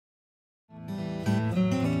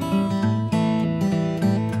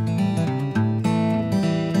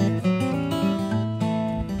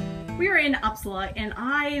Upsala, and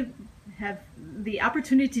I have the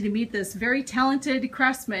opportunity to meet this very talented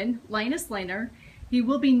craftsman, Linus Lehner. He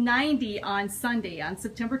will be 90 on Sunday, on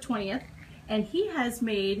September 20th, and he has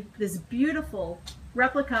made this beautiful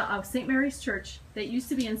replica of St. Mary's Church that used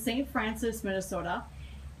to be in St. Francis, Minnesota,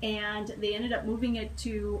 and they ended up moving it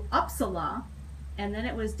to Upsala, and then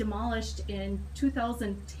it was demolished in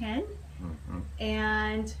 2010.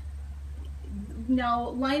 And now,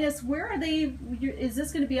 Linus, where are they? Is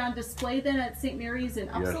this going to be on display then at St. Mary's in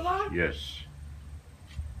Upsala? Yes.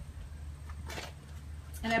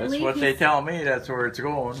 And I That's believe what they tell me. That's where it's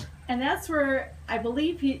going. And that's where I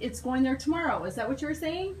believe it's going there tomorrow. Is that what you're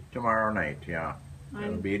saying? Tomorrow night, yeah.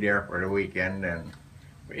 It'll be there for the weekend, and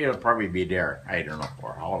it'll probably be there. I don't know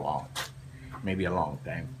for how long. Maybe a long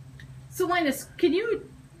time. So, Linus, can you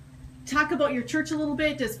talk about your church a little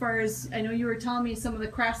bit, as far as, I know you were telling me some of the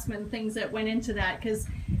craftsman things that went into that, because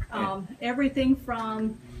everything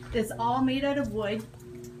from, it's all made out of wood.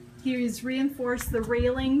 He's reinforced the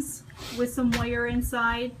railings with some wire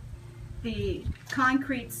inside. The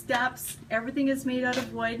concrete steps, everything is made out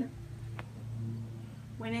of wood.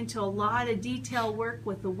 Went into a lot of detail work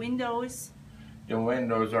with the windows. The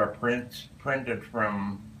windows are printed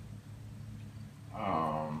from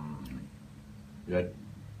that,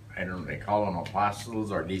 I don't know, they call them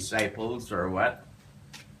apostles or disciples or what.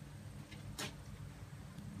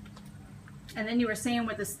 And then you were saying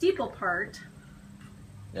with the steeple part,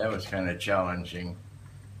 That was kind of challenging.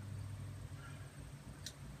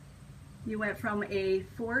 you went from a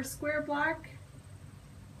 4 square block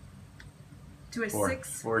to a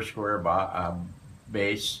 6. Four square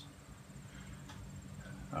base,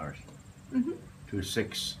 or to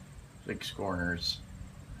six corners.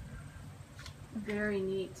 Very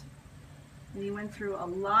neat. And you went through a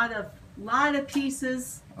lot of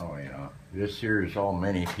pieces. Oh yeah, this here is all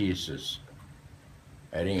many pieces.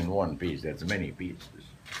 That ain't one piece, that's many pieces.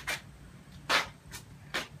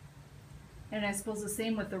 And I suppose the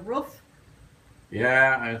same with the roof.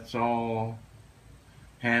 Yeah, it's all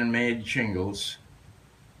handmade shingles.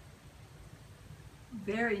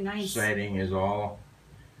 Very nice. Siding is all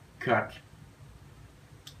cut.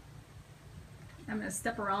 I'm going to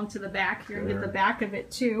step around to the back here and get Sure. the back of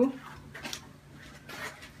it too.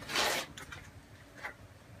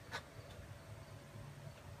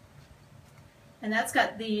 And that's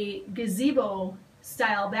got the gazebo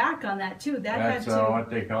style back on that too. That's what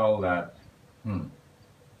they call that.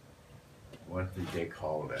 What did they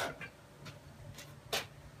call that?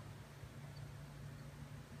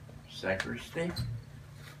 Sacristy?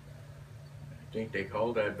 I think they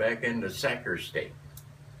called that back in the sacristy.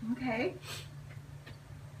 Okay.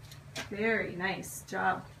 Very nice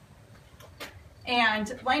job.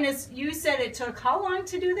 And Linus, you said it took how long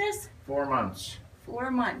to do this? 4 months.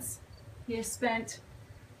 4 months. He spent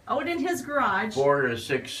out in his garage. 4 to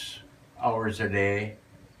 6 hours a day.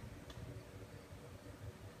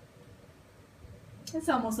 It's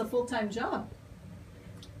almost a full-time job.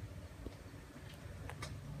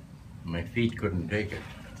 My feet couldn't take it.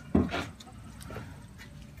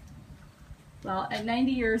 Well, at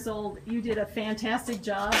 90 years old, you did a fantastic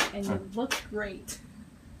job and you look great.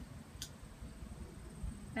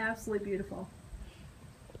 Absolutely beautiful.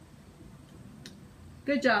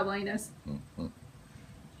 Good job, Linus.